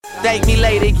Thank me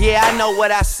later, yeah, I know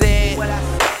what I said.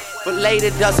 But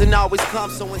later doesn't always come,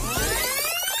 so instead.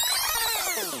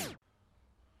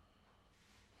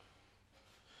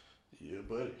 Yeah,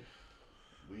 buddy.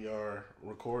 We are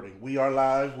recording. We are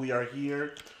live. We are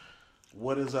here.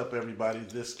 What is up, everybody?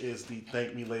 This is the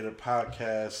Thank Me Later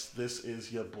podcast. This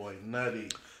is your boy, Nutty.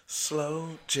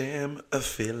 Slow Jam of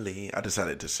Philly. I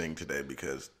decided to sing today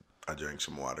because I drank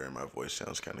some water and my voice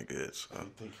sounds kind of good. So. I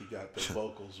think he got the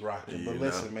vocals rocking. But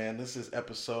listen, man, this is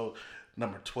episode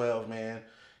number 12, man.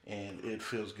 And it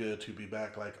feels good to be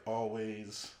back like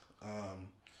always.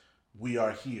 We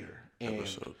are here. And,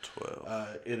 episode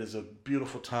 12. It is a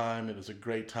beautiful time. It is a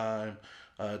great time.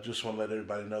 Just want to let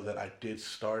everybody know that I did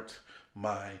start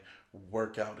my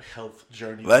workout health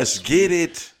journey. Let's get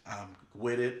it. I'm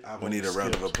with it. We need a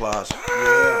round of applause. Yeah,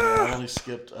 man, I only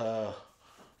skipped,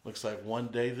 looks like one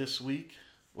day this week.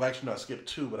 Well, actually, no, I skipped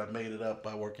two, but I made it up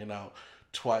by working out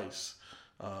twice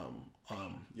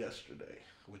yesterday,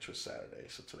 which was Saturday.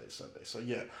 So today's Sunday. So,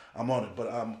 yeah, I'm on it.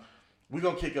 But we're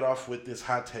going to kick it off with this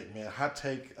hot take, man. Hot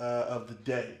take of the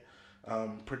day.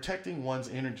 Protecting one's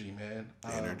energy, man.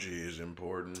 Energy is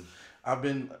important. I've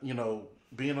been,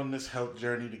 being on this health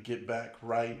journey to get back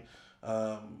right.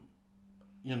 There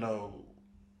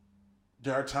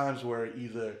are times where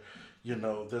either, there's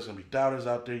going to be doubters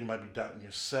out there. You might be doubting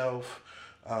yourself,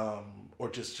 or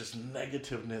just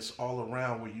negativeness all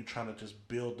around where you're trying to just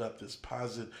build up this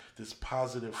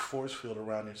positive force field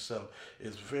around yourself.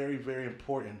 It's very, very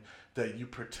important that you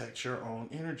protect your own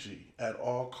energy at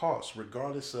all costs,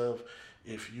 regardless of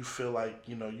if you feel like,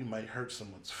 you might hurt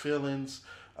someone's feelings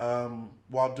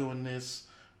while doing this.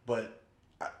 But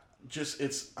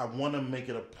I want to make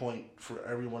it a point for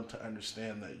everyone to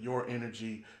understand that your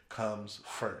energy comes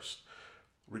first.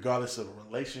 Regardless of a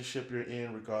relationship you're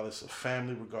in, regardless of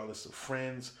family, regardless of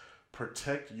friends,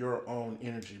 protect your own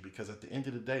energy, because at the end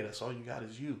of the day, that's all you got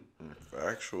is you.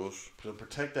 Factuals. So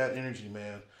protect that energy,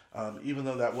 man. Even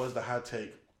though that was the hot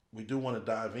take, we do want to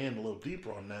dive in a little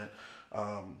deeper on that.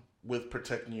 With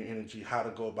protecting your energy, how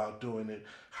to go about doing it,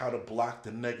 how to block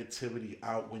the negativity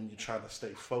out when you're trying to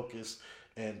stay focused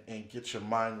and get your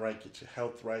mind right, get your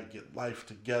health right, get life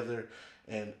together,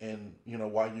 and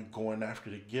while you're going after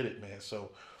to get it, man.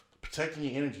 So protecting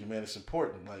your energy, man, it's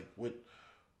important. Like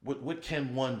what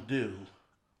can one do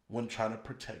when trying to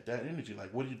protect that energy?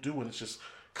 Like, what do you do when it's just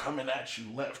coming at you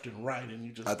left and right and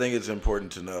you just... I think it's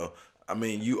important to know,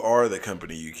 you are the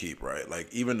company you keep, right?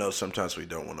 Like, even though sometimes we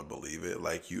don't want to believe it,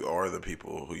 like, you are the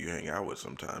people who you hang out with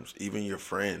sometimes. Even your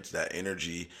friends, that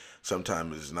energy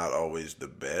sometimes is not always the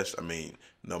best.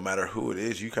 No matter who it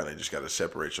is, you kind of just got to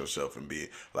separate yourself and be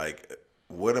like,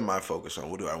 what am I focused on?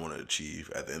 What do I want to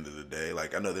achieve at the end of the day?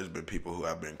 Like, I know there's been people who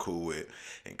I've been cool with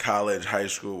in college, high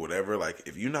school, whatever. Like,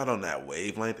 if you're not on that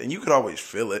wavelength, and you could always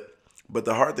feel it, but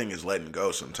the hard thing is letting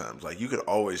go sometimes. Like, you could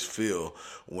always feel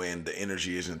when the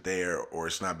energy isn't there or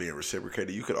it's not being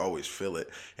reciprocated. You could always feel it.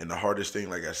 And the hardest thing,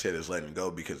 like I said, is letting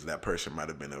go, because that person might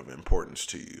have been of importance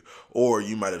to you. Or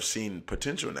you might have seen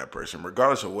potential in that person,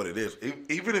 regardless of what it is.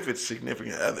 Even if it's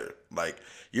significant other. Like,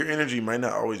 your energy might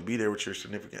not always be there with your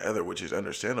significant other, which is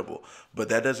understandable. But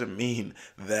that doesn't mean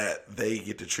that they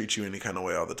get to treat you any kind of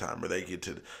way all the time. Or they get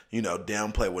to,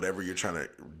 downplay whatever you're trying to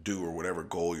do or whatever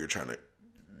goal you're trying to,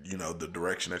 the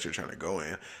direction that you're trying to go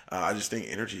in. I just think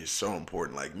energy is so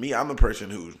important. Like me, I'm a person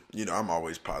who, I'm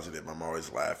always positive. I'm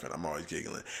always laughing. I'm always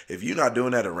giggling. If you're not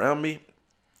doing that around me,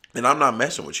 then I'm not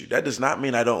messing with you. That does not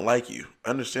mean I don't like you.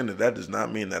 Understand that does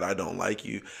not mean that I don't like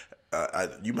you.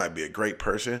 You might be a great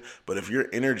person, but if your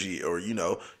energy or,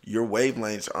 your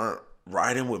wavelengths aren't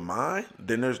riding with mine,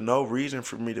 then there's no reason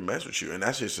for me to mess with you. And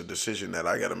that's just a decision that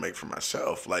I got to make for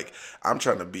myself. Like, I'm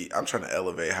trying to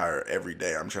elevate higher every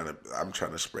day. I'm trying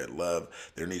to spread love.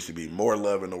 There needs to be more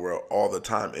love in the world all the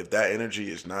time. If that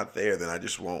energy is not there, then I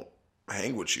just won't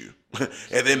hang with you.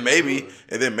 and then maybe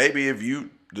if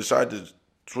you decide to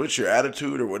switch your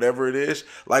attitude or whatever it is,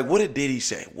 like, what did Diddy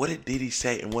say? What did Diddy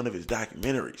say in one of his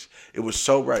documentaries? It was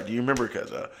so right. Do you remember?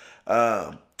 Because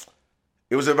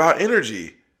it was about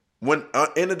energy. When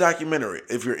in the documentary,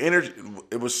 if your energy,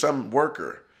 it was some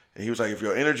worker, and he was like, if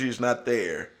your energy is not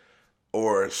there,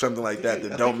 or something like that,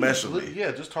 then don't mess with me.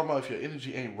 Yeah, just talking about if your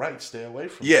energy ain't right, stay away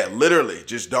from me. Yeah, literally,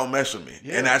 just don't mess with me.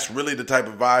 Yeah. And that's really the type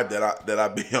of vibe that I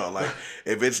be on. Like,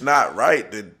 if it's not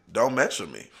right, then don't mess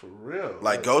with me. For real.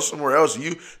 Like, go somewhere else.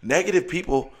 Negative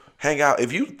people hang out.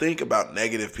 If you think about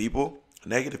negative people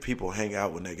hang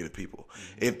out with negative people.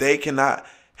 Mm-hmm. If they cannot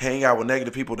hang out with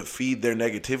negative people to feed their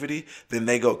negativity, then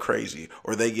they go crazy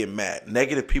or they get mad.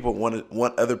 Negative people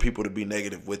want other people to be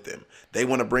negative with them. They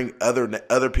want to bring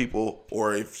other people,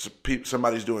 or if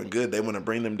somebody's doing good, they want to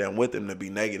bring them down with them to be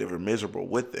negative or miserable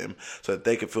with them so that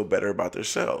they can feel better about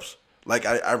themselves. Like,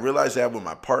 I realized that with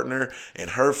my partner and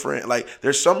her friend. Like,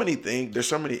 there's so many things, there's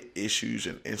so many issues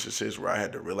and instances where I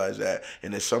had to realize that.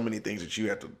 And there's so many things that you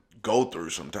have to go through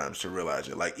sometimes to realize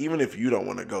it. Like, even if you don't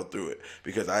want to go through it,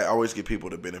 because I always give people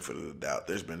the benefit of the doubt.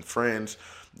 There's been friends,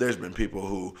 there's been people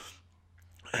who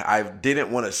I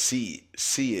didn't want to see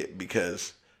it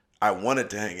because I wanted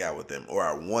to hang out with them, or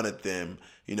I wanted them,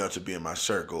 to be in my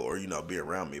circle, or, be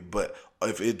around me. But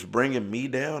if it's bringing me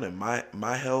down and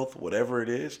my health, whatever it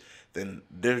is, then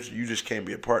you just can't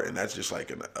be a part. And that's just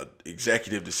like an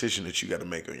executive decision that you got to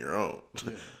make on your own.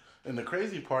 Yeah. And the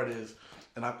crazy part is,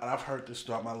 and I've heard this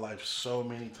throughout my life so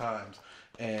many times,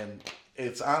 and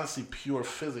it's honestly pure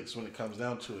physics when it comes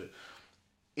down to it.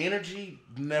 Energy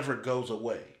never goes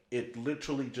away. It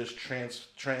literally just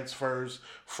transfers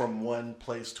from one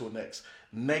place to the next.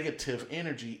 Negative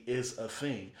energy is a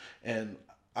thing. And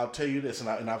I'll tell you this, and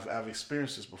I've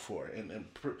experienced this before, and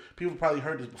people probably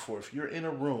heard this before. If you're in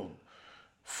a room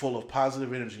full of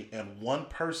positive energy and one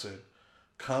person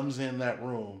comes in that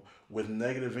room with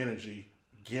negative energy,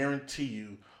 guarantee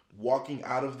you, walking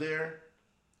out of there,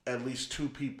 at least 2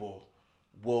 people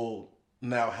will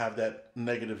now have that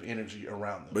negative energy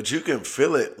around them. But you can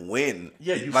feel it when,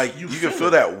 you can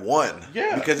feel that one,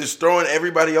 because it's throwing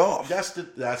everybody off.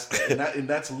 And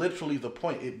that's literally the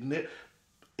point.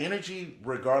 Energy,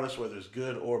 regardless whether it's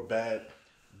good or bad,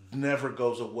 never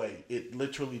goes away. It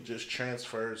literally just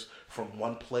transfers from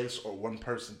one place or one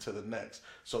person to the next.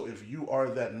 So if you are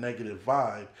that negative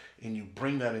vibe and you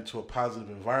bring that into a positive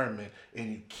environment and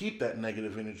you keep that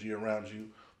negative energy around you,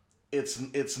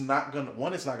 it's not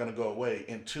gonna go away,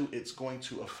 and 2, it's going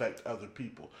to affect other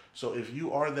people. So if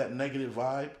you are that negative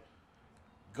vibe,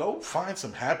 go find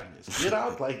some happiness. Get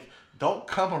out, don't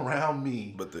come around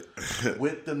me with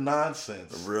the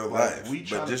nonsense. Real life.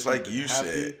 But just like you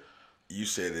said,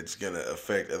 it's going to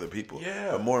affect other people.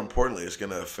 Yeah. But more importantly, it's going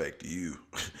to affect you.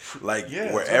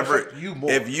 Wherever, you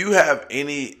more. If you have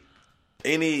any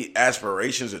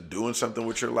aspirations of doing something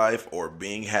with your life, or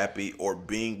being happy, or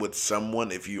being with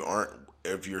someone, if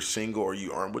you're single or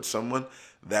you aren't with someone,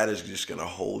 that is just going to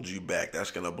hold you back.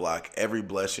 That's going to block every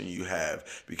blessing you have,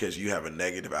 because you have a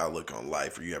negative outlook on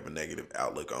life, or you have a negative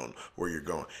outlook on where you're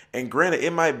going. And granted,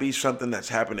 it might be something that's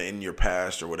happened in your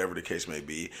past, or whatever the case may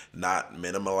be, not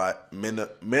minimalizing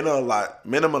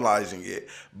it.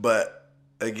 But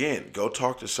again, go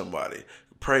talk to somebody.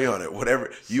 Pray on it,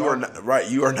 whatever. You are not right.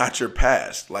 You are not your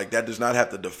past. Like, that does not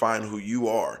have to define who you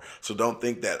are. So don't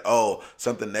think that,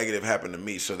 something negative happened to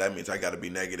me, so that means I got to be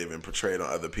negative and portray it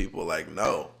on other people. Like,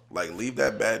 no. Like, leave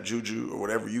that bad juju or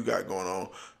whatever you got going on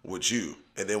with you.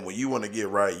 And then when you want to get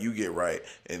right, you get right.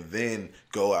 And then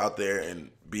go out there and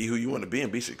be who you want to be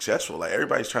and be successful. Like,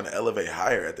 everybody's trying to elevate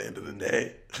higher at the end of the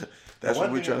day. That's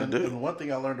what we're trying to do. And one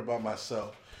thing I learned about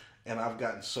myself, and I've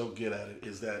gotten so good at it,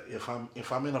 is that if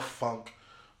I'm in a funk,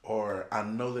 or I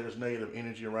know there's negative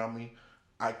energy around me,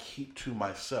 I keep to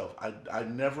myself. I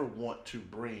never want to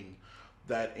bring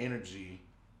that energy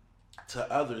to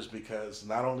others, because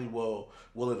not only will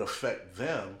it affect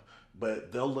them,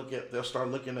 but they'll start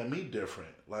looking at me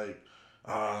different. Like,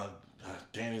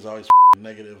 Danny's always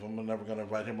negative, I'm never gonna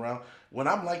invite him around. When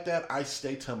I'm like that, I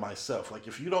stay to myself. Like,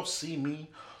 if you don't see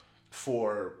me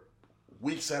for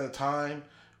weeks at a time,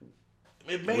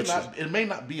 it may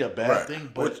not be a bad thing,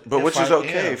 but which is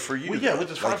okay for you. Which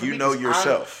is fine for me,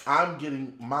 yourself. I'm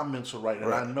getting my mental right,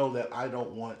 and I know that I don't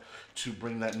want to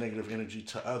bring that negative energy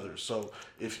to others. So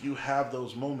if you have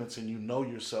those moments and you know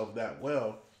yourself that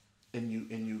well, and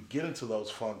you get into those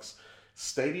funks,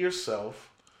 stay to yourself,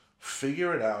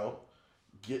 figure it out,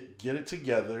 get it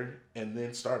together, and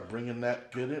then start bringing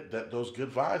those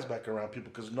good vibes back around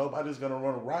people, because nobody's going to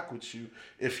run a rock with you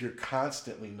if you're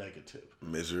constantly negative.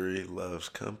 Misery loves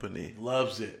company.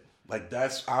 Loves it. Like,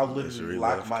 I'll literally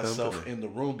lock myself in the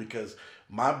room, because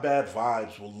my bad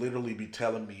vibes will literally be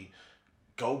telling me,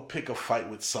 go pick a fight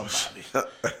with somebody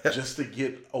just to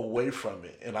get away from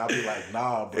it. And I'll be like,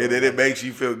 nah, bro. And then it makes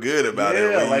you feel good about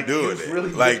it when you're doing it.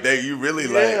 Really like, that you really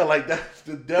like that's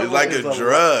the devil. It's like a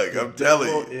drug, I'm telling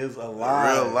you. The devil is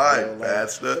alive. Real life,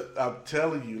 bastard. I'm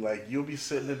telling you, like, you'll be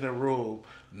sitting in the room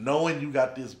knowing you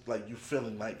got this, like, you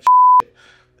feeling like shit,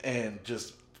 and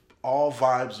just all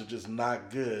vibes are just not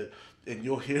good. And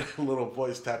you'll hear a little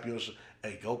voice tap you on the shoulder,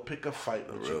 hey, go pick a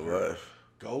fight with your girl. Life.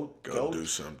 Go do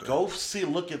something. Go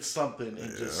look at something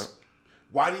and just,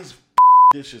 why these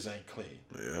dishes ain't clean.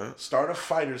 Yeah. Start a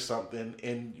fight or something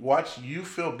and watch you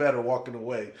feel better walking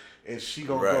away, and she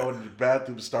gonna go in the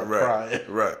bathroom and start crying.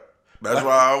 Right. That's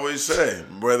why I always say,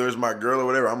 whether it's my girl or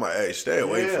whatever, I'm like, hey, stay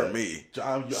away from me.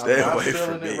 I'm stay not away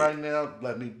feeling from it me right now.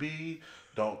 Let me be.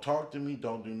 Don't talk to me.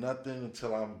 Don't do nothing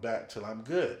until I'm back, till I'm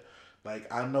good.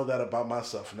 Like, I know that about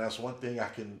myself, and that's one thing I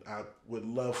would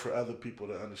love for other people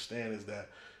to understand is that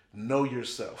know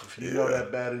yourself. If you know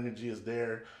that bad energy is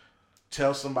there,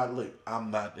 tell somebody, look,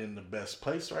 I'm not in the best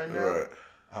place right now. Right.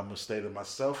 I'm gonna stay to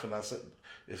myself. And I said,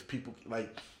 if people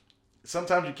like,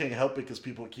 sometimes you can't help it because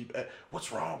people keep,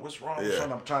 what's wrong? What's wrong? What's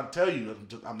wrong? I'm trying to tell you,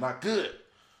 I'm not good.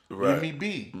 Right. Let me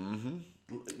be. Mm-hmm.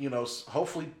 You know,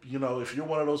 hopefully, you know, if you're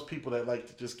one of those people that like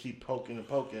to just keep poking and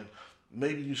poking,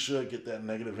 maybe you should get that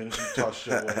negative energy tossed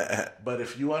your way. But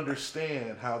if you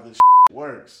understand how this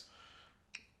works,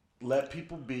 let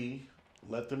people be.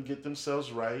 Let them get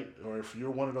themselves right. Or if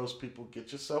you're one of those people,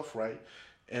 get yourself right.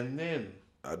 And then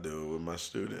I do it with my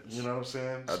students. You know what I'm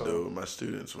saying? I do it with my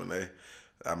students when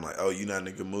I'm like, oh, you're not in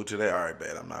a good mood today? All right,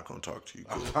 bad. I'm not going to talk to you.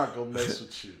 Cool. I'm not going to mess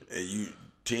with you. And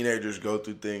teenagers go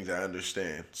through things, I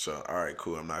understand. So, all right,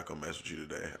 cool. I'm not going to mess with you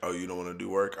today. Oh, you don't want to do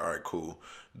work? All right, cool.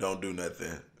 Don't do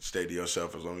nothing. Stay to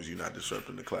yourself as long as you're not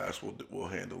disrupting the class. We'll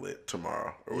handle it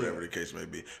tomorrow or whatever the case may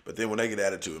be. But then when they get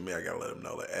attitude with me, I got to let them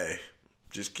know, like, hey,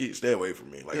 just stay away from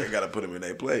me. Like, I got to put them in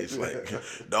their place. Like,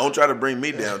 don't try to bring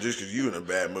me down just because you in a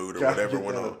bad mood or whatever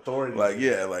went on.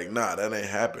 Like, nah, that ain't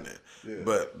happening. Yeah.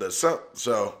 But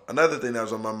so another thing that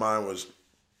was on my mind was,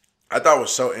 I thought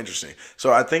was so interesting.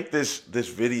 So I think this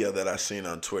video that I seen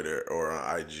on Twitter or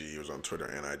on IG, it was on Twitter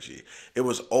and IG, it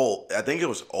was old. I think it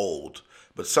was old,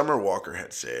 but Summer Walker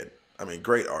had said, I mean,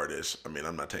 great artist. I mean,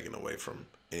 I'm not taking away from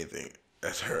anything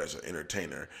as her as an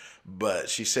entertainer, but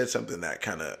she said something that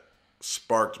kind of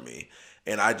sparked me.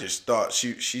 And I just thought,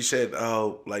 she said,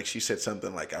 she said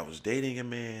something like, I was dating a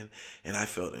man and I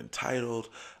felt entitled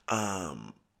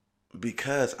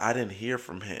because I didn't hear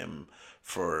from him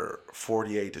for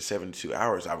 48 to 72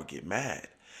 hours. I would get mad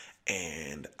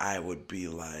and I would be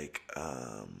like,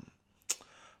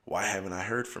 why haven't I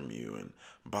heard from you? And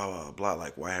blah, blah, blah.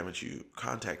 Like, why haven't you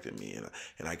contacted me?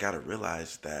 And I got to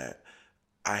realize that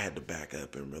I had to back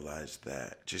up and realize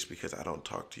that just because I don't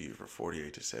talk to you for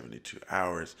 48 to 72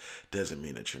 hours doesn't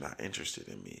mean that you're not interested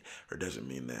in me, or doesn't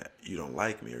mean that you don't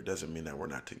like me, or doesn't mean that we're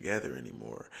not together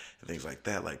anymore, and things like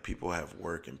that. Like, people have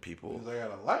work and people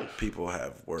got a life. People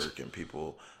have work and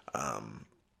people,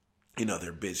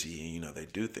 they're busy and, they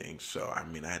do things. So, I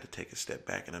mean, I had to take a step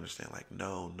back and understand, like,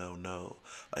 no.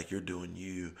 Like, you're doing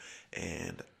you,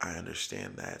 and I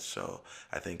understand that. So,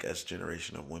 I think as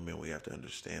generation of women, we have to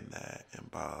understand that, and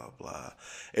blah, blah.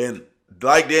 And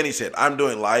like Danny said, I'm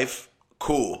doing life,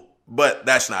 cool, but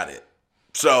that's not it.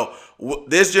 So,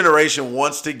 this generation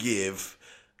wants to give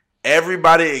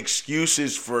everybody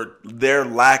excuses for their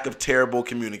lack of terrible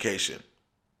communication.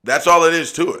 That's all it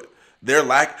is to it.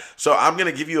 So I'm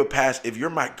going to give you a pass. If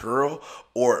you're my girl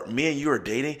or me and you are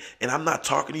dating and I'm not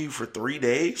talking to you for 3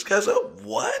 days, because of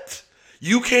what?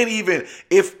 You can't even,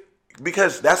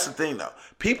 because that's the thing though.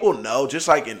 People know, just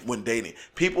like when dating,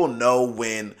 people know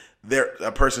when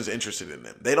a person's interested in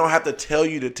them. They don't have to tell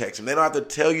you to text them. They don't have to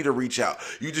tell you to reach out.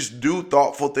 You just do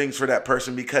thoughtful things for that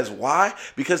person. Because why?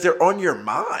 Because they're on your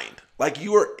mind. Like,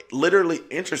 you are literally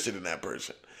interested in that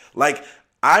person. Like,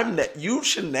 you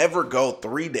should never go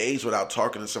 3 days without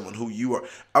talking to someone who you are.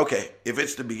 Okay, if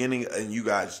it's the beginning and you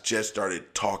guys just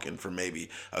started talking for maybe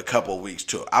a couple of weeks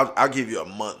too, I'll give you a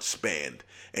month span,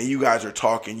 and you guys are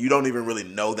talking. You don't even really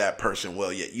know that person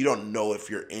well yet. You don't know if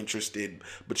you're interested,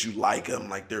 but you like them,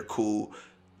 like they're cool.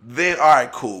 Then, all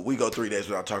right, cool. We go 3 days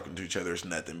without talking to each other. It's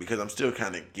nothing, because I'm still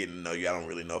kind of getting to know you. I don't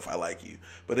really know if I like you.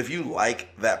 But if you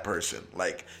like that person,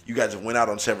 like you guys went out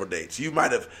on several dates, you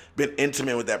might have been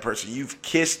intimate with that person. You've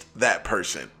kissed that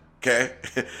person, okay?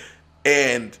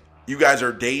 And you guys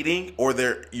are dating, or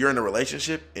you're in a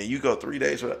relationship, and you go 3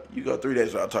 days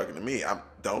without talking to me.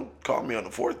 Don't call me on the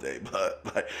fourth day, but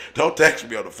like, don't text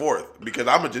me on the fourth, because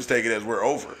I'm gonna just take it as we're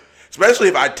over. Especially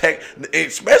if I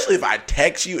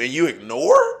text you and you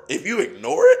ignore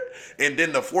it, and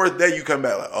then the fourth day you come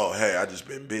back like, oh, hey, I just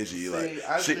been busy.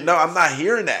 No, I'm not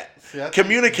hearing that.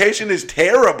 Communication is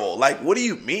terrible. Like, what do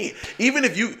you mean? Even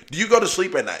if do you go to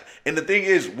sleep at night? And the thing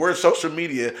is, we're social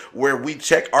media where we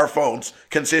check our phones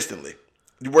consistently.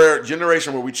 We're a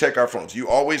generation where we check our phones. You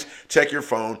always check your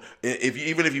phone.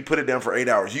 Even if you put it down for 8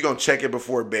 hours, you're going to check it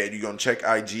before bed. You're going to check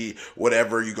IG,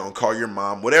 whatever. You're going to call your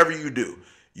mom, whatever you do.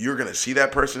 You're going to see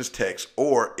that person's text,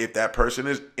 or if that person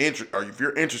is or if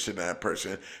you're interested in that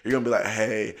person, you're going to be like,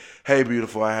 hey,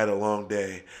 beautiful, I had a long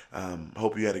day.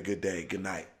 Hope you had a good day. Good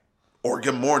night. Or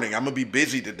good morning. I'm going to be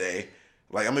busy today.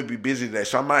 Like, I'm going to be busy today,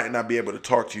 so I might not be able to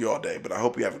talk to you all day, but I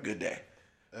hope you have a good day.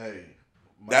 Hey,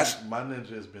 That's my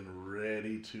ninja has been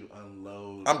ready to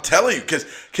unload. I'm telling you, because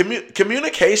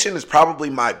communication is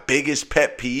probably my biggest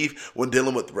pet peeve when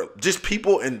dealing with just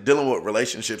people and dealing with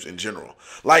relationships in general.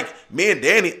 Like, me and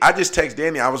Danny, I just text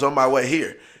Danny, I was on my way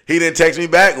here. He didn't text me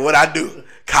back. What'd I do?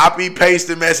 Copy, paste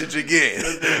the message again.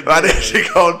 My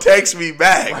ninja gonna text me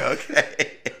back,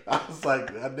 okay? I was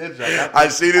like, I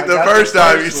seen it the first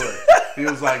time. He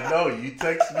was like, no, you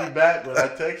text me back when I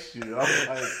text you. I'm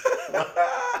like,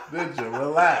 Ninja,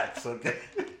 relax, okay?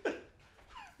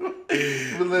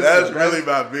 Listen, that's really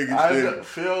my biggest thing.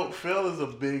 Phil is a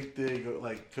big thing.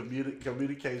 Like,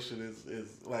 communication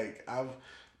is like, I'm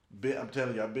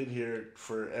telling you, I've been here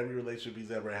for every relationship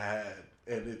he's ever had.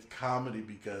 And it's comedy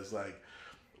because, like,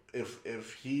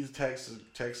 if he's texting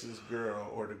this girl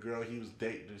or the girl he was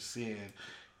dating or seeing,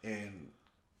 and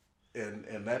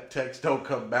that text don't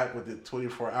come back within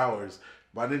 24 hours,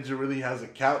 my ninja really has a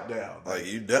countdown. Like,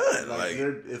 you done. Like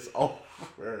it's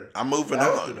over. I'm moving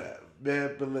after on. that.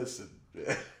 Man, but listen.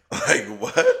 Man. Like,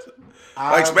 what?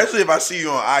 Like, especially if I see you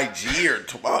on IG or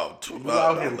you out here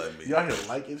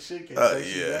liking shit? Can't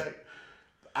text you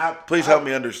back? Please help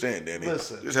me understand, Danny.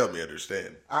 Listen, just help me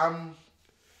understand. I'm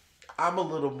a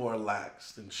little more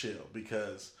lax than chill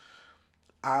because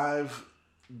I've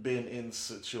been in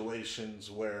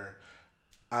situations where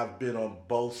I've been on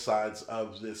both sides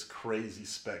of this crazy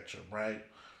spectrum, right?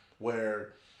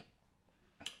 Where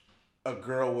a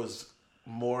girl was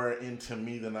more into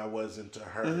me than I was into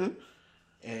her. Mm-hmm.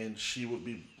 And she would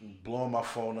be blowing my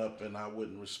phone up and I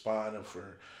wouldn't respond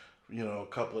for, a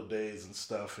couple of days and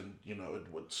stuff. And,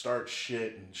 it would start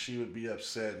shit and she would be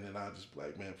upset. And then I'd just be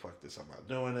like, man, fuck this. I'm not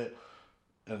doing it.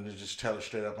 And then just tell her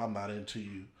straight up, I'm not into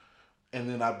you. And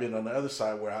then I've been on the other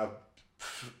side where I've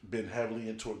been heavily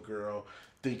into a girl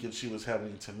thinking she was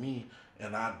heavily into me.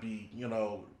 And I'd be,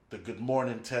 the good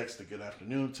morning text, the good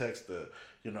afternoon text, the,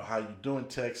 how you doing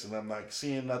text. And I'm like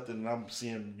seeing nothing. And I'm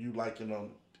seeing you liking on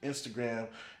Instagram.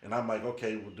 And I'm like,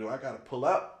 okay, well, do I got to pull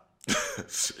up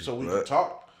so we can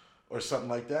talk or something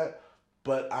like that?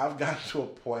 But I've gotten to a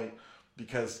point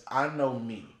because I know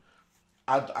me.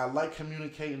 I like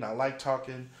communicating. I like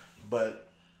talking. But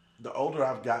the older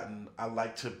I've gotten, I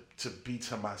like to be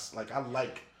to myself. Like, I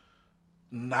like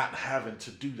not having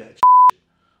to do that shit.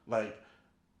 Like,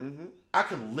 I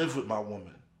can live with my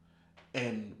woman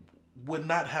and would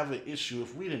not have an issue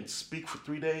if we didn't speak for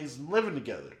 3 days living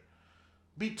together.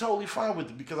 Be totally fine with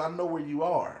it because I know where you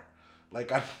are.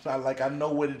 Like, I know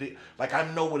what it is. Like,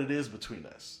 I know what it is between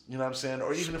us. You know what I'm saying?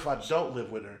 Or even if I don't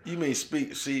live with her. You mean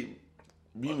speak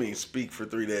for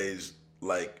 3 days,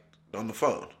 like, on the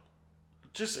phone?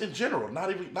 Just in general,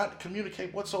 not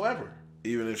communicate whatsoever.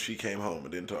 Even if she came home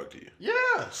and didn't talk to you.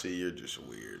 Yeah. See, you're just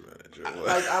weird, man.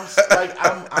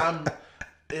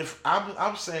 I'm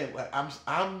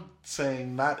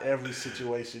saying not every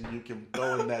situation you can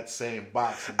throw in that same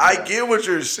box. I get what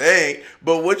you're saying,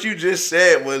 but what you just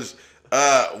said was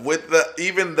but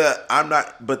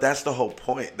that's the whole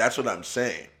point. That's what I'm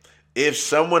saying. If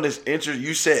someone is interested,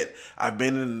 you said, I've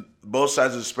been in both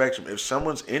sides of the spectrum. If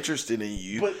someone's interested in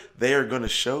you, they are going to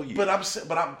show you. But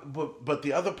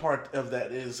the other part of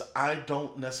that is I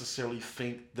don't necessarily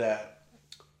think that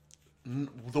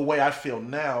the way I feel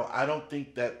now, I don't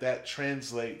think that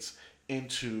translates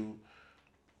into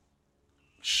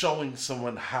showing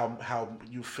someone how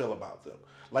you feel about them.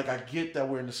 Like, I get that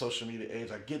we're in the social media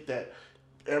age. I get that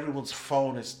everyone's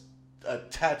phone is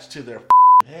attached to their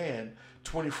hand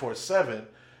 24/7.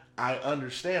 I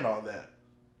understand all that,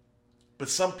 but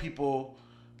some people,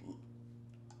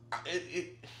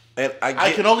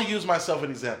 I can only use myself as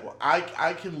an example.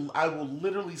 I will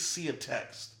literally see a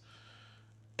text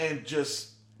and just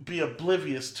be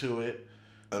oblivious to it,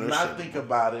 not think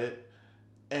about it,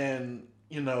 and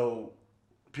be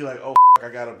like, oh, I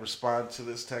gotta respond to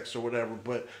this text or whatever.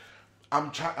 But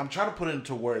I'm trying to put it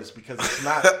into words because it's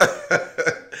not.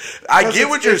 I get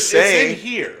what you're saying. It's in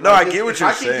here. No, I get what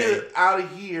you're saying. I can get it out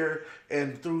of here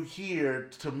and through here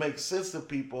to make sense to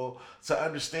people to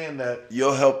understand that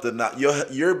you'll help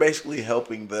you're basically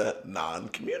helping the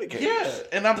non-communicators. Yeah,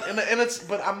 and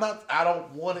I'm not. I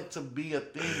don't want it to be a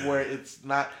thing where it's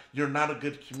not. You're not a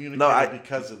good communicator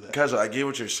because of that. Because I get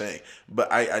what you're saying,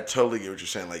 but I totally get what you're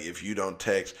saying. Like, if you don't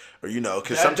text or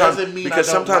because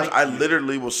sometimes I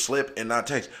literally will slip and not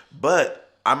text,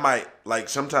 but I might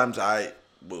sometimes I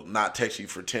will not text you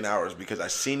for 10 hours because I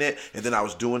seen it and then I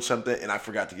was doing something and I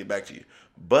forgot to get back to you.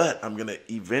 But I'm gonna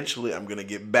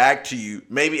get back to you.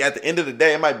 Maybe at the end of the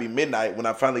day, it might be midnight when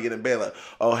I finally get in bed. Like,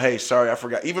 oh hey, sorry, I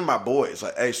forgot. Even my boys,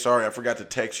 like, hey, sorry, I forgot to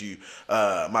text you.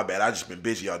 My bad. I just been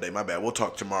busy all day. My bad. We'll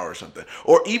talk tomorrow or something.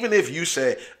 Or even if you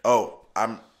say, oh,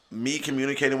 me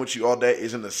communicating with you all day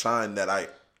isn't a sign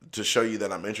to show you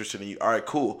that I'm interested in you. All right,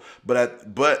 cool.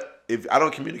 But if I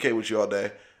don't communicate with you all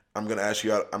day, I'm gonna ask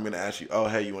you. Oh,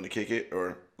 hey, you want to kick it?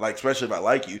 Or like, especially if I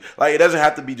like you. Like, it doesn't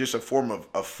have to be just a form of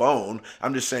a phone.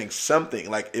 I'm just saying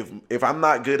something. Like, if I'm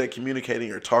not good at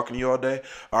communicating or talking to you all day,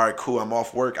 all right, cool. I'm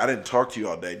off work. I didn't talk to you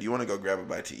all day. Do you want to go grab a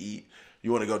bite to eat?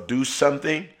 You want to go do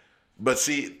something? But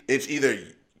see, it's either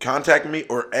contact me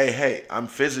or hey, I'm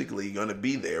physically gonna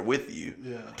be there with you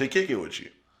to kick it with you.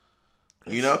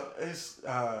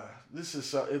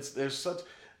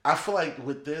 I feel like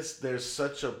with this, there's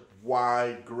such a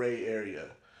wide gray area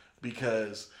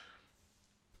because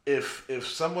if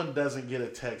someone doesn't get a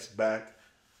text back,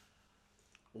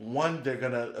 one, they're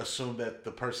gonna assume that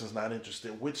the person's not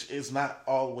interested, which is not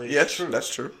always true.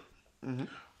 That's true. Mm-hmm.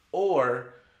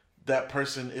 Or that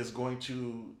person is going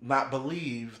to not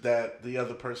believe that the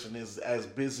other person is as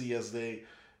busy as they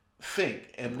think,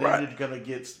 and then you're gonna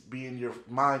be in your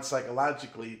mind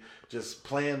psychologically just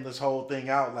playing this whole thing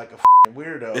out like a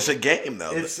weirdo. It's a game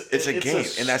though. It's a game,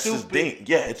 and that's the thing.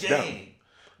 Yeah, it's dumb.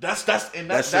 I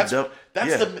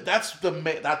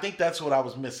think that's what I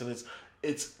was missing.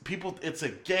 It's a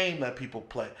game that people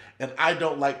play, and I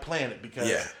don't like playing it because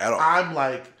at all. I'm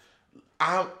like,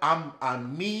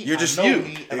 I'm me. You're just you.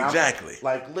 Me, and exactly. I'm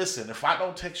like, listen, if I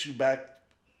don't text you back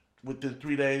within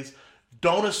 3 days,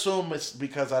 don't assume it's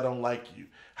because I don't like you.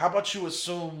 How about you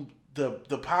assume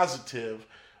the positive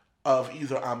of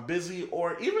either I'm busy,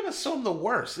 or even assume the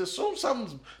worst. Assume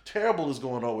something terrible is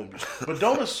going on with me. But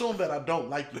don't assume that I don't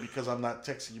like you because I'm not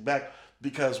texting you back.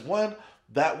 Because one,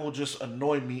 that will just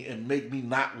annoy me and make me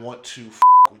not want to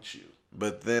with you.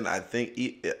 But then I think,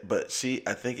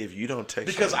 I think if you don't text,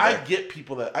 because I get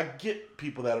people that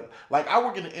are, like, I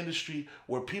work in an industry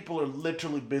where people are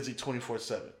literally busy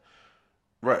 24/7.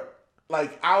 Right.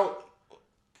 Like,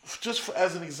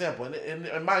 as an example,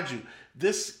 and mind you,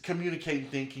 this communicating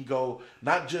thing can go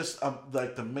not just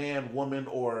like the man, woman,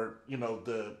 or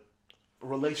the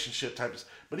relationship types,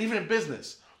 but even in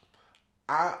business.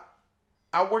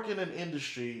 I work in an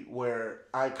industry where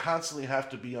I constantly have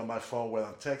to be on my phone, whether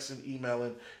I'm texting,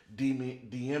 emailing,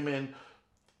 DMing,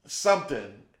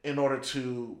 something in order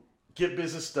to get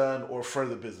business done or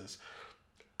further business.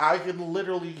 I can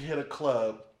literally hit a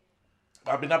club.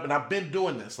 I've been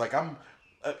doing this. Like, I'm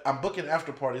booking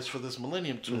after parties for this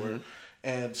Millennium Tour,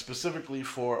 and specifically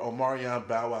for Omarion,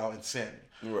 Bow Wow, and Sammy.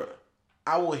 Right.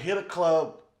 I will hit a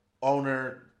club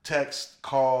owner, text,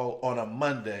 call on a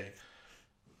Monday,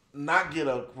 not get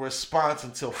a response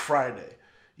until Friday.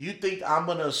 You think I'm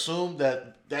gonna assume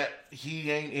that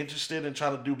he ain't interested in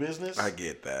trying to do business? I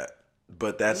get that.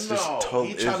 But that's just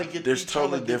totally. There's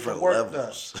totally different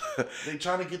levels. They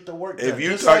trying to get the work done. If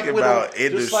you talking about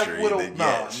industry, then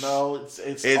yes.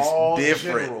 It's all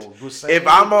different. If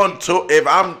I'm on tour, if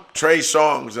I'm Trey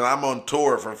Songz and I'm on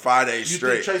tour for 5 days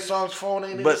straight, you think Trey Songz' phone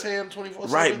ain't in his hand 24/7?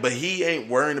 Right, but he ain't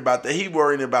worrying about that. He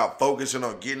worrying about focusing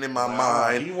on getting in my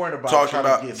mind. He worrying about talking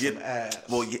about getting some ass.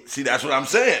 Well, see, that's what I'm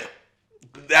saying.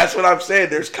 That's what I'm saying.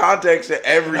 There's context to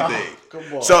everything. Come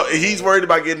on. So he's worried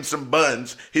about getting some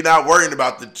buns. He's not worrying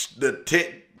about the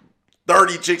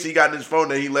 30 chicks he got in his phone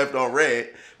that he left on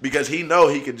red, because he know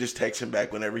he can just text him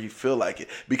back whenever he feel like it,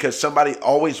 because somebody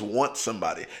always wants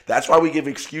somebody. That's why we give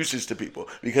excuses to people,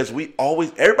 because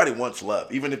everybody wants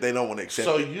love, even if they don't want to accept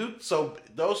it. So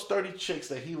those 30 chicks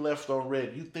that he left on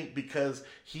red, you think because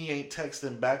he ain't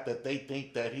texting back that they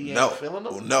think that he ain't feeling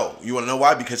them? No. You want to know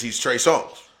why? Because he's Trey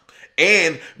Songz.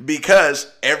 And because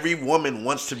every woman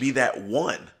wants to be that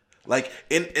one. Like,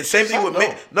 and same thing with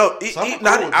men. No,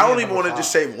 I don't even want to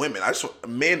just say women.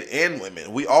 Men and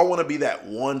women. We all want to be that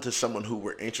one to someone who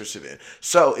we're interested in.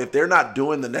 So if they're not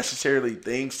doing the necessarily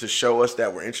things to show us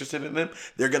that we're interested in them,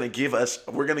 we're going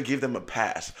to give them a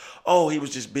pass. Oh, he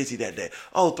was just busy that day.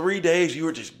 Oh, 3 days, you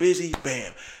were just busy.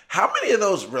 Bam. How many of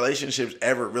those relationships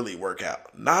ever really work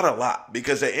out? Not a lot,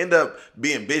 because they end up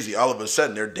being busy. All of a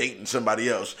sudden, they're dating somebody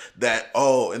else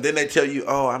and then they tell you,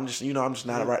 oh, I'm just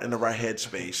not in the right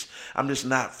headspace. I'm just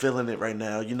not feeling it right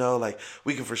now. Like,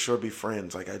 we can for sure be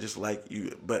friends. Like, I just like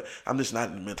you, but I'm just not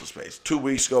in the mental space. 2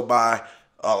 weeks go by,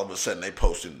 all of a sudden they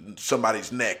posted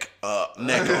somebody's neck on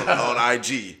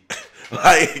IG.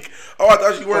 Like, oh, I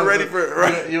thought you weren't ready for it.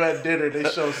 Right? You at dinner, they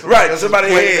showed somebody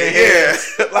head,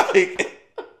 yeah. Like,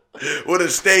 with a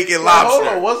steak and lobster.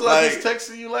 Hold on, wasn't I just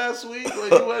texting you last week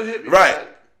when you went hit me? Right. Back?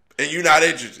 and you're not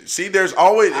interested. See, there's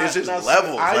always it's just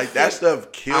levels. That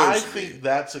stuff kills me. I think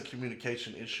that's a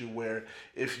communication issue where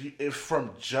if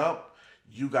from jump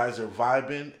you guys are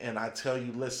vibing and I tell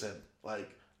you, listen, like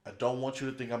I don't want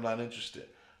you to think I'm not interested.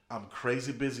 I'm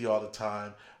crazy busy all the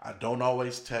time. I don't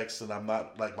always text and I'm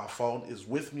not like my phone is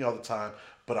with me all the time,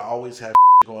 but I always have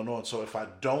going on. So if I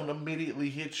don't immediately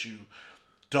hit you,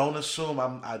 don't assume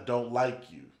I don't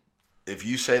like you. If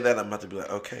you say that, I'm about to be like,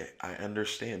 okay, I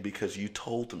understand because you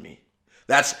told me.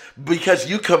 That's because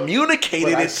you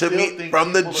communicated it to me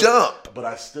from the jump. But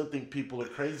I still think people are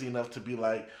crazy enough to be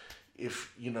like,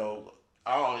 if,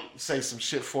 I'll say some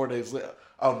shit 4 days later.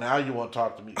 Oh, now you want to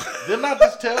talk to me. Didn't I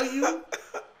just tell you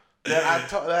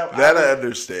that I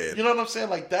understand. You know what I'm saying?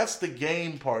 Like, that's the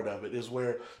game part of it is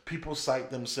where people psych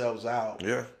themselves out.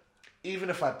 Yeah. Even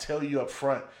if I tell you up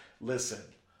front, listen,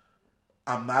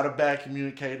 I'm not a bad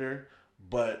communicator,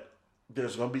 but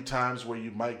there's going to be times where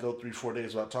you might go 3-4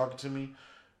 days without talking to me,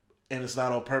 and it's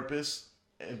not on purpose,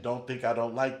 and don't think I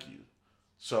don't like you.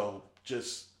 So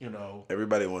just,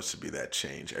 Everybody wants to be that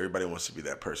change. Everybody wants to be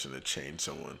that person to change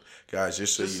someone. Guys,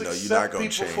 just so you know, you're not going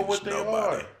to change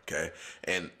nobody. Okay?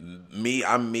 And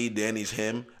I'm me, Danny's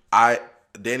him.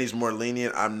 Danny's more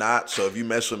lenient. I'm not. So if you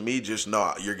mess with me, just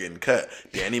know you're getting cut.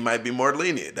 Danny might be more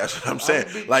lenient. That's what I'm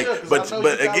saying.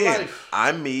 But again,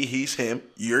 I'm me. He's him.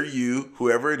 You're you.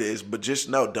 Whoever it is. But just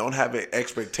know, don't have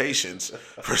expectations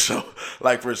for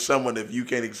someone if you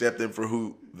can't accept them for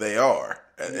who they are.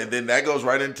 And then that goes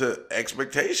right into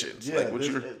expectations. Yeah,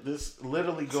 this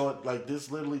literally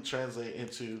translate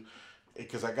into,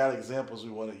 because I got examples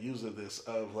we want to use of this,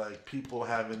 of like people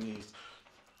having these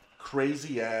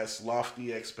crazy ass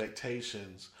lofty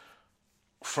expectations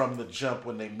from the jump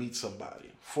when they meet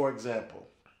somebody. For example,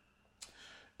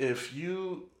 if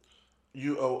you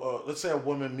let's say a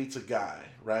woman meets a guy,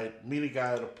 right? Meet a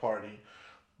guy at a party.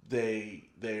 They're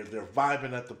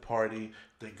vibing at the party.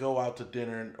 They go out to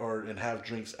dinner and have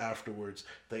drinks afterwards.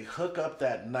 They hook up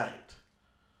that night.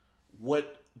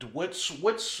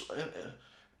 What's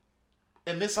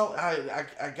and this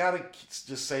I gotta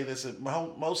just say this. It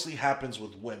mostly happens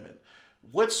with women.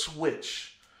 What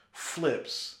switch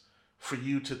flips for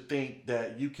you to think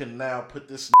that you can now put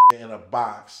this in a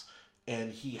box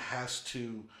and he has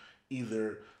to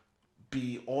either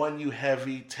be on you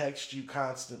heavy, text you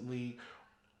constantly,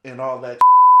 and all that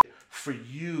for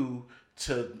you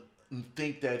to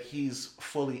think that he's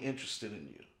fully interested in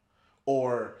you,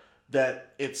 or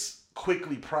that it's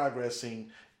quickly progressing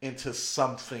into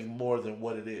something more than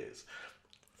what it is.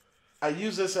 I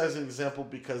use this as an example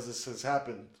because this has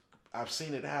happened. I've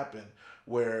seen it happen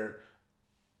where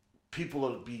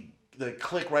people they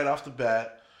click right off the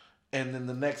bat, and then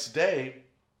the next day,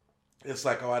 it's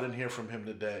like, oh, I didn't hear from him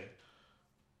today,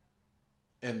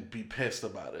 and be pissed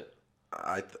about it.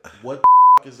 What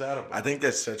the is that about? I think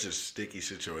that's such a sticky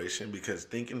situation because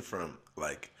thinking from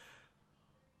like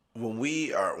when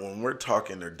we're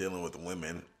talking or dealing with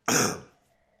women.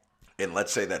 And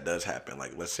let's say that does happen.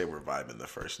 Like, let's say we're vibing the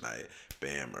first night,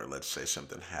 bam, or let's say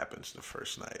something happens the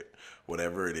first night.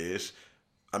 Whatever it is,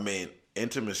 I mean,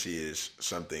 intimacy is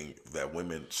something that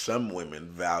some women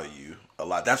value a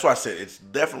lot. That's why I said it's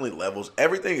definitely levels.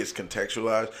 Everything is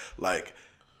contextualized. Like,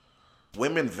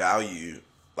 women value,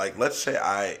 like, let's say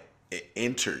I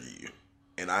enter you,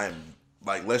 and I'm,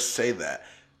 like, let's say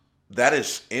that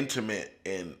is intimate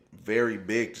and very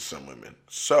big to some women.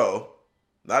 So,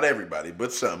 not everybody,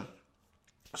 but some.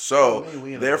 So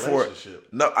therefore,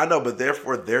 no, I know, but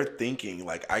therefore they're thinking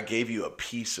like I gave you a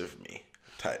piece of me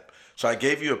type. So I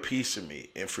gave you a piece of me,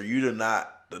 and for you to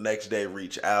not the next day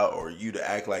reach out or you to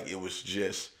act like it was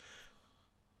just,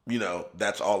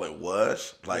 that's all it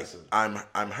was. Like listen, I'm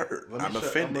hurt. I'm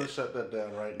offended. I'm gonna shut that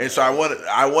down right now. And so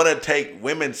I want to take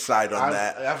women's side on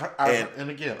that.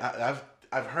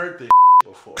 I've heard this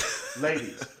before,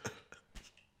 ladies.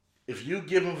 If you've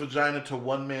given vagina to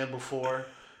one man before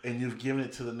and you've given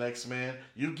it to the next man,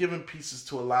 you've given pieces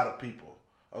to a lot of people,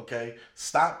 okay?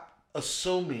 Stop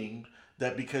assuming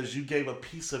that because you gave a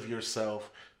piece of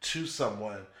yourself to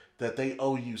someone that they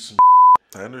owe you some.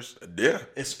 I understand, yeah.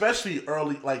 Especially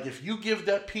early, like if you give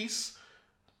that piece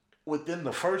within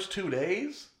the first 2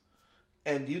 days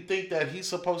and you think that he's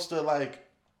supposed to like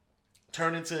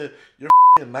turn into your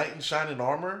knight in shining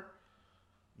armor,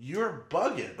 you're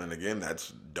bugging. And again,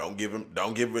 that's don't give him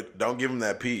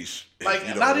that piece.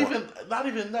 Like not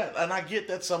even that. And I get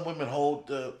that some women hold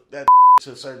that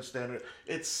to a certain standard.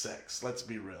 It's sex. Let's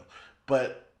be real.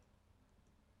 But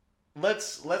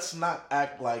let's not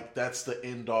act like that's the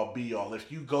end all be all.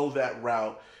 If you go that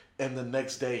route and the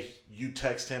next day you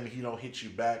text him, he don't hit you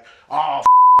back. Oh,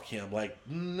 him. Like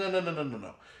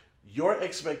no. Your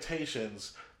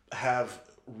expectations have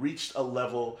reached a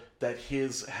level that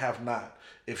his have not.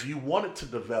 If you want it to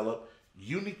develop,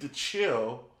 you need to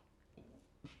chill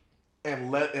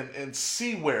and and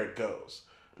see where it goes.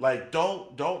 Like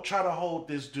don't try to hold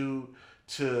this dude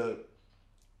to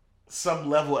some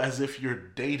level as if you're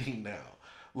dating now.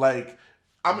 Like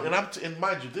and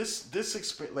mind you, this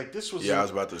experience, like this was I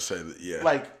was about to say that. Yeah,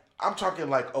 like I'm talking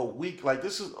like a week. Like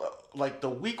this is like the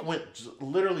week went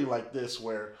literally like this,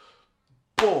 where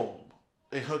boom,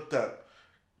 they hooked up.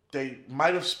 They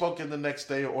might have spoken the next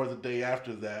day or the day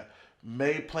after that.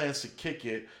 Made plans to kick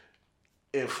it.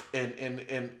 If and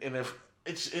if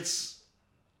it's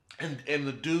and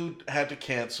the dude had to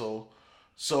cancel,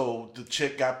 so the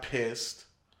chick got pissed,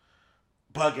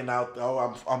 bugging out.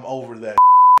 Oh, I'm over that.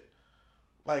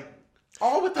 Like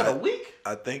all within a week.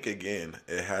 I think again,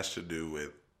 it has to do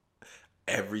with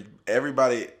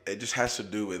everybody. It just has to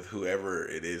do with whoever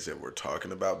it is that we're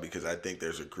talking about, because I think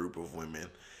there's a group of women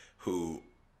who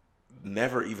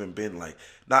never even been like,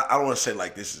 not, I don't want to say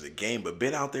like this is a game, but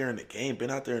been out there in the game,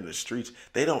 been out there in the streets.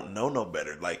 They don't know no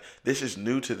better. Like this is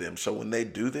new to them. So when they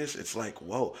do this, it's like,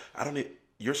 whoa, I don't need,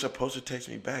 you're supposed to text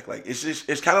me back. Like it's just,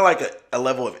 it's kind of like a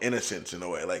level of innocence in a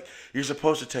way. Like you're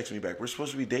supposed to text me back. We're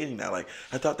supposed to be dating now. Like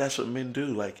I thought that's what men do.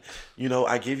 Like, you know,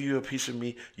 I give you a piece of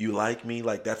me, you like me,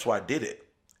 like that's why I did it.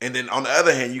 And then on the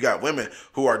other hand, you got women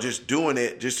who are just doing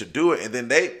it just to do it. And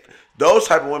then those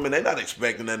type of women, they're not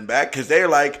expecting nothing back, because they're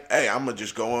like, hey, I'm going to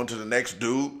just go on to the next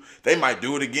dude. They might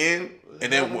do it again.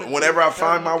 And then whenever I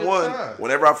find my one,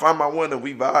 and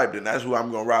we vibed, and that's who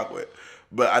I'm going to rock with.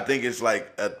 But I think it's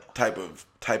like a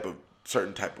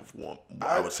certain type of woman.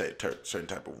 I would say certain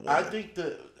type of woman.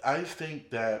 I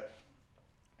think that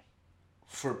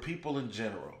for people in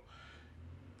general,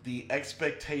 the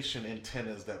expectation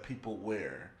antennas that people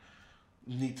wear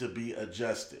need to be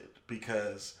adjusted,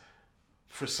 because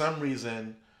for some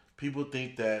reason people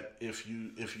think that if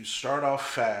you start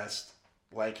off fast,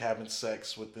 like having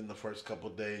sex within the first couple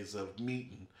of days of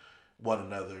meeting one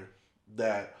another,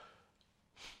 that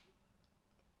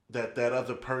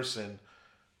other person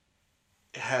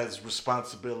has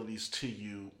responsibilities to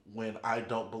you, when I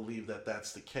don't believe that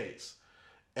that's the case.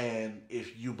 And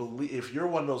if you're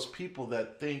one of those people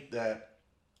that think that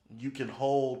you can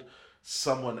hold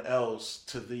someone else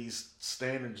to these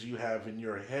standards you have in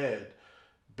your head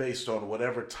based on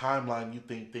whatever timeline you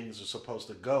think things are supposed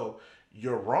to go,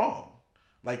 you're wrong.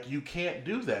 Like, you can't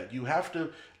do that. You have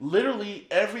to, literally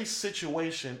every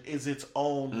situation is its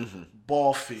own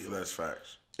ball field. That's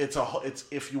facts. It's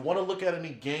if you want to look at any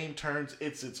game terms,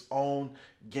 it's its own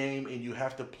game, and you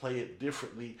have to play it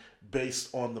differently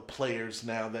based on the players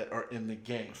now that are in the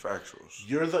game. Factuals.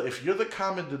 If you're the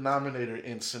common denominator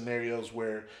in scenarios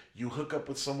where you hook up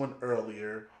with someone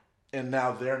earlier and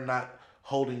now they're not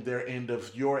holding their end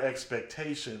of your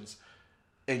expectations,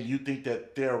 and you think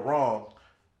that they're wrong,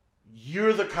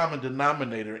 you're the common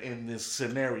denominator in this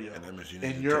scenario. And that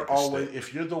means you're always,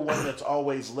 if you're the one that's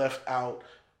always left out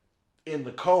in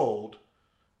the cold,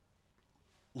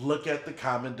 look at the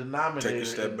common denominator. Take a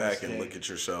step back and look at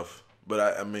yourself.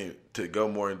 But I mean, to go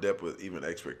more in depth with even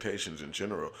expectations in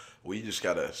general, we just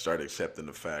got to start accepting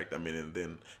the fact. I mean,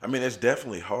 it's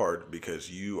definitely hard because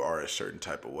you are a certain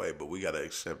type of way, but we got to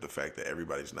accept the fact that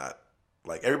everybody's not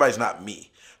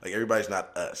me. Like, everybody's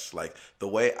not us. Like, the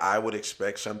way I would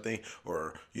expect something,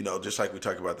 or, you know, just like we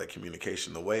talk about that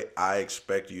communication, the way I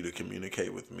expect you to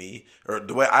communicate with me, or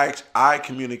the way I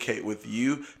communicate with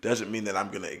you, doesn't mean that I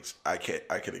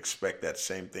can expect that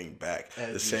same thing back.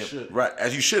 As you should. Right,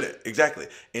 as you shouldn't. Exactly.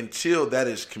 Until that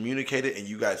is communicated and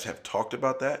you guys have talked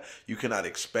about that, you cannot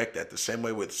expect that. The same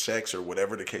way with sex or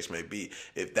whatever the case may be.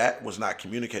 If that was not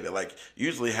communicated, like,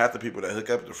 usually half the people that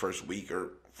hook up the first week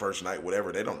or first night,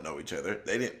 whatever, they don't know each other.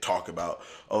 They didn't talk about,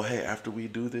 oh, hey, after we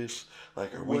do this,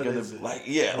 like, are we gonna, like,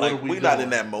 yeah, like, we not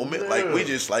in that moment. Yeah. Like, we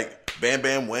just, like, bam,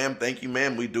 bam, wham, thank you,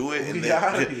 man, we do it, and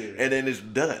then it's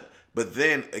done. But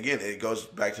then again, it goes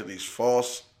back to these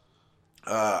false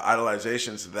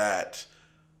idolizations that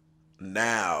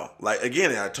now, like,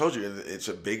 again, I told you, it's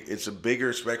a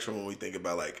bigger spectrum when we think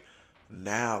about, like,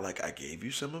 now, like, I gave you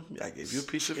a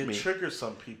piece of me. It triggers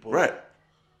some people. Right.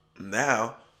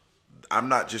 Now, I'm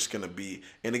not just going to be,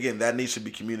 and again, that needs to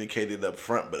be communicated up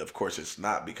front, but of course it's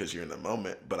not, because you're in the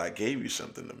moment. But I gave you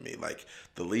something to me. Like,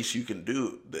 the least you can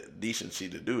do, the decency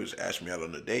to do, is ask me out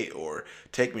on a date or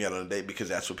take me out on a date, because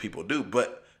that's what people do.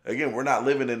 But again, we're not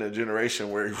living in a generation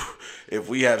where if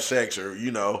we have sex, or,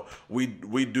 you know, we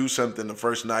do something the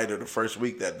first night or the first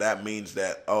week, that means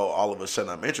that, oh, all of a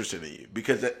sudden I'm interested in you.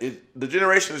 Because the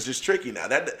generation is just tricky now.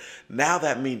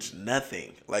 That means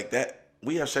nothing. Like, that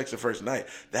we have sex the first night.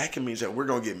 That can mean that we're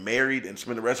going to get married and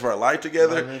spend the rest of our life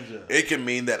together. My ninja. It can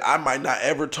mean that I might not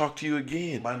ever talk to you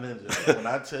again. My ninja. When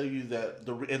I tell you that,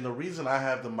 the reason I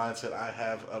have the mindset I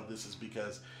have of this is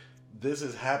because this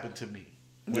has happened to me.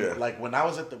 When I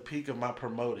was at the peak of my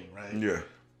promoting, right? Yeah.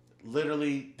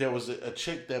 Literally, there was a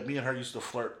chick that me and her used to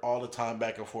flirt all the time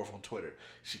back and forth on Twitter.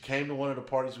 She came to one of the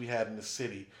parties we had in the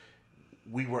city.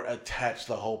 We were attached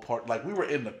the whole part. Like, we were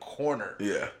in the corner.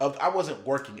 Yeah. I wasn't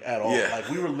working at all. Yeah. Like,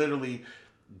 we were literally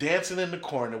dancing in the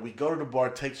corner. We go to the bar,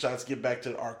 take shots, get back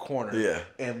to our corner. Yeah.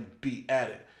 And be at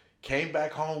it. Came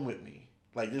back home with me.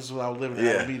 Like, this is when I was living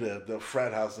at Alameda, the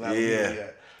frat house in Alameda. Yeah.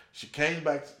 She came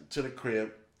back to the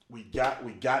crib. We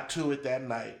got to it that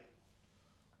night.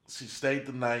 She stayed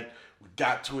the night. We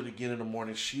got to it again in the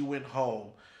morning. She went home.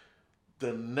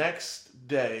 The next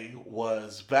day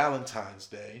was Valentine's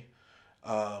Day.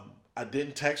 I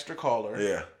didn't text or call her.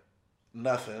 Yeah.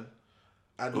 Nothing.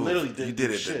 I literally didn't. You did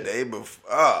do it shit. the day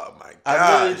before. Oh my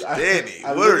gosh, Danny,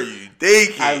 what are you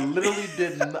thinking? I literally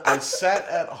didn't. I sat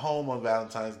at home on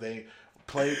Valentine's Day,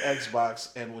 played Xbox,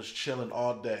 and was chilling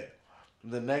all day.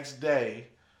 The next day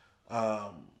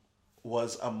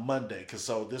was a Monday, because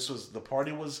the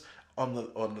party was on the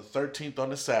 13th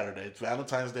on a Saturday.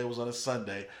 Valentine's Day was on a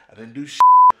Sunday. I didn't do shit.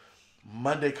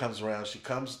 Monday comes around. She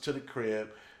comes to the crib.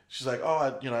 She's like, "Oh,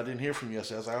 I didn't hear from you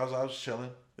yesterday." I was like, I was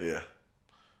chilling. Yeah.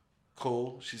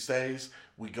 Cool. She stays.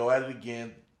 We go at it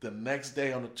again. The next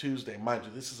day on a Tuesday, mind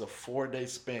you, this is a 4-day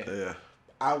span. Yeah.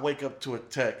 I wake up to a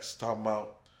text talking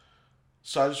about,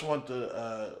 so I just wanted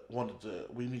to,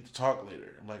 we need to talk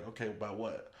later. I'm like, okay, about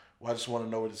what? Well, I just want to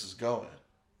know where this is going.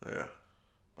 Yeah.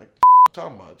 Like,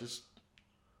 talking about, just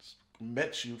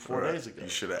met you 4 days ago. You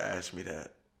should have asked me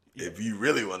that. If you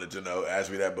really wanted to know,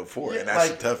 ask me that before. Yeah, and that's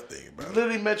like, the tough thing about it.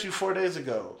 Literally met you 4 days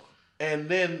ago. And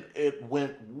then it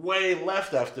went way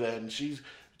left after that. And she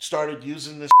started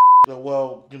using this,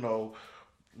 well,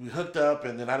 we hooked up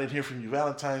and then I didn't hear from you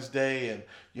Valentine's Day. And,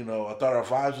 I thought our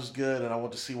vibes was good and I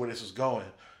wanted to see where this was going.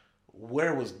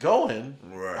 Where it was going,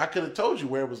 right. I could have told you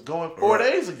where it was going 4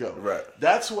 days ago. Right.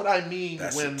 That's what I mean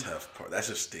that's the tough part. That's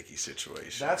a sticky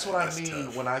situation. That's what I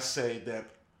mean when I say that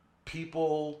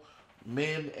people,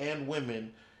 men and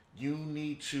women, you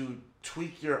need to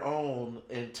tweak your own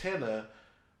antenna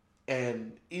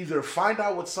and either find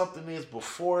out what something is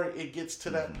before it gets to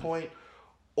that point,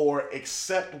 or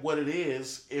accept what it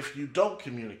is if you don't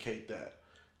communicate that.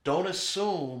 Don't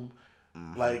assume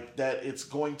like that it's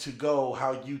going to go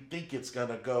how you think it's going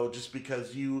to go just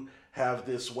because you have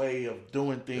this way of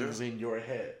doing things in your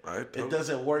head. It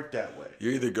doesn't work that way.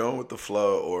 You're either going with the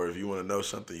flow, or if you want to know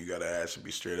something, you got to ask and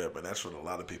be straight up. And that's what a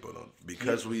lot of people don't.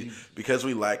 Because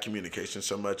we lack communication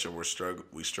so much, and we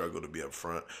struggle to be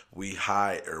upfront. We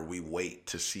hide or we wait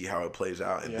to see how it plays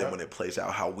out, and then when it plays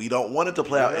out how we don't want it to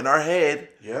play out in our head,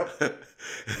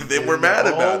 then we're mad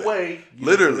about it.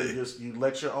 Literally, you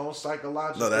let your own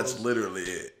psychological. No, that's literally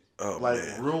it. Oh,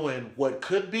 man. Ruin what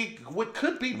could be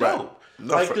dope. Right.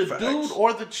 No, like the facts. dude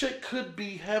or the chick could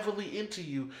be heavily into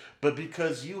you, but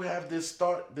because you have this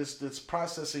thought, this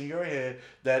process in your head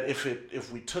that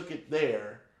if we took it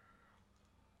there,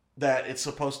 that it's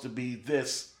supposed to be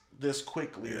this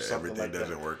quickly or something like that. Everything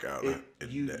doesn't work out.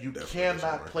 You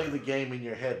cannot play the game in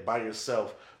your head by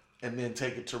yourself and then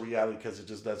take it to reality, because it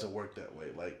just doesn't work that way.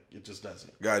 Like, it just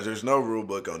doesn't. Guys, there's no rule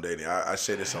book on dating. I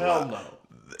say this a lot. No.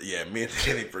 Yeah, me and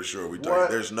Danny for sure. We talk.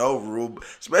 There's no rule,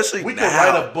 especially we now. We could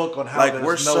write a book on how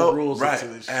there's no rules right, to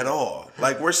this shit. At all.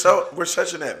 Like, we're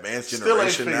such an advanced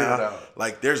generation now. It out.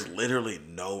 Like, there's literally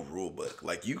no rule book.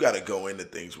 Like, you got to go into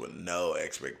things with no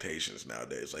expectations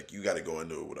nowadays. Like, you got to go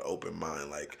into it with an open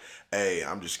mind. Like, hey,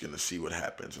 I'm just gonna see what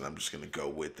happens, and I'm just gonna go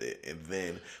with it. And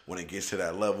then when it gets to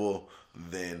that level,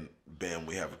 then bam,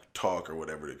 we have a talk or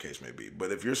whatever the case may be.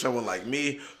 But if you're someone like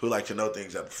me who like to know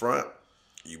things up front,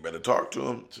 you better talk to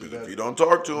him. Because if you don't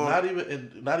talk to him,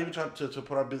 not even trying to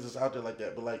put our business out there like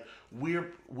that, but like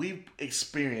we've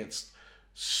experienced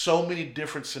so many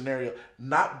different scenarios.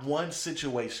 Not one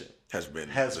situation has been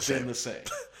the same.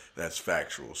 That's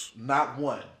factuals. Not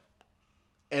one,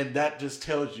 and that just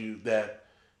tells you that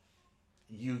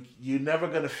you're never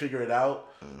gonna figure it out.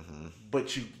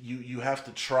 But you have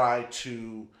to try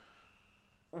to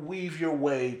weave your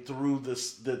way through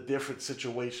the different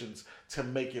situations to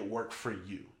make it work for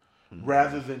you,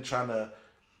 rather than trying to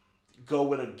go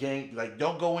with a game. Like,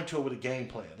 don't go into it with a game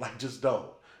plan. Like, just don't,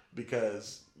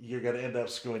 because you're gonna end up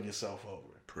screwing yourself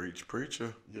over. Preach,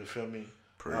 preacher. You feel me?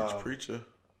 Preach, preacher.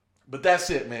 But that's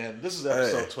it, man. This is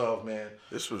episode 12, man.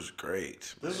 This was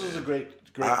great. This was a great.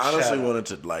 I honestly wanted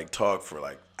to talk for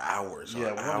hours.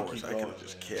 Yeah, on hours. I could have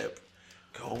just kept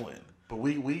going. But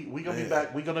we gonna be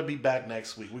back. We're gonna be back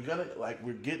next week.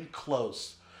 We're getting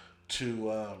close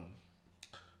to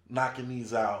knocking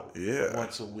these out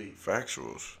once a week.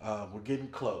 Factuals. We're getting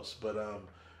close. But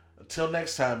until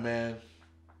next time, man.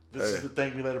 This is the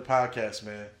Thank Me Later podcast,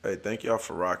 man. Hey, thank y'all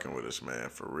for rocking with us, man.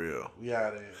 For real. We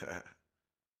out of here.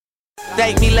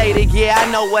 Thank me later, yeah,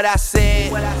 I know what I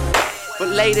said. But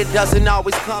later doesn't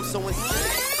always come, so instead.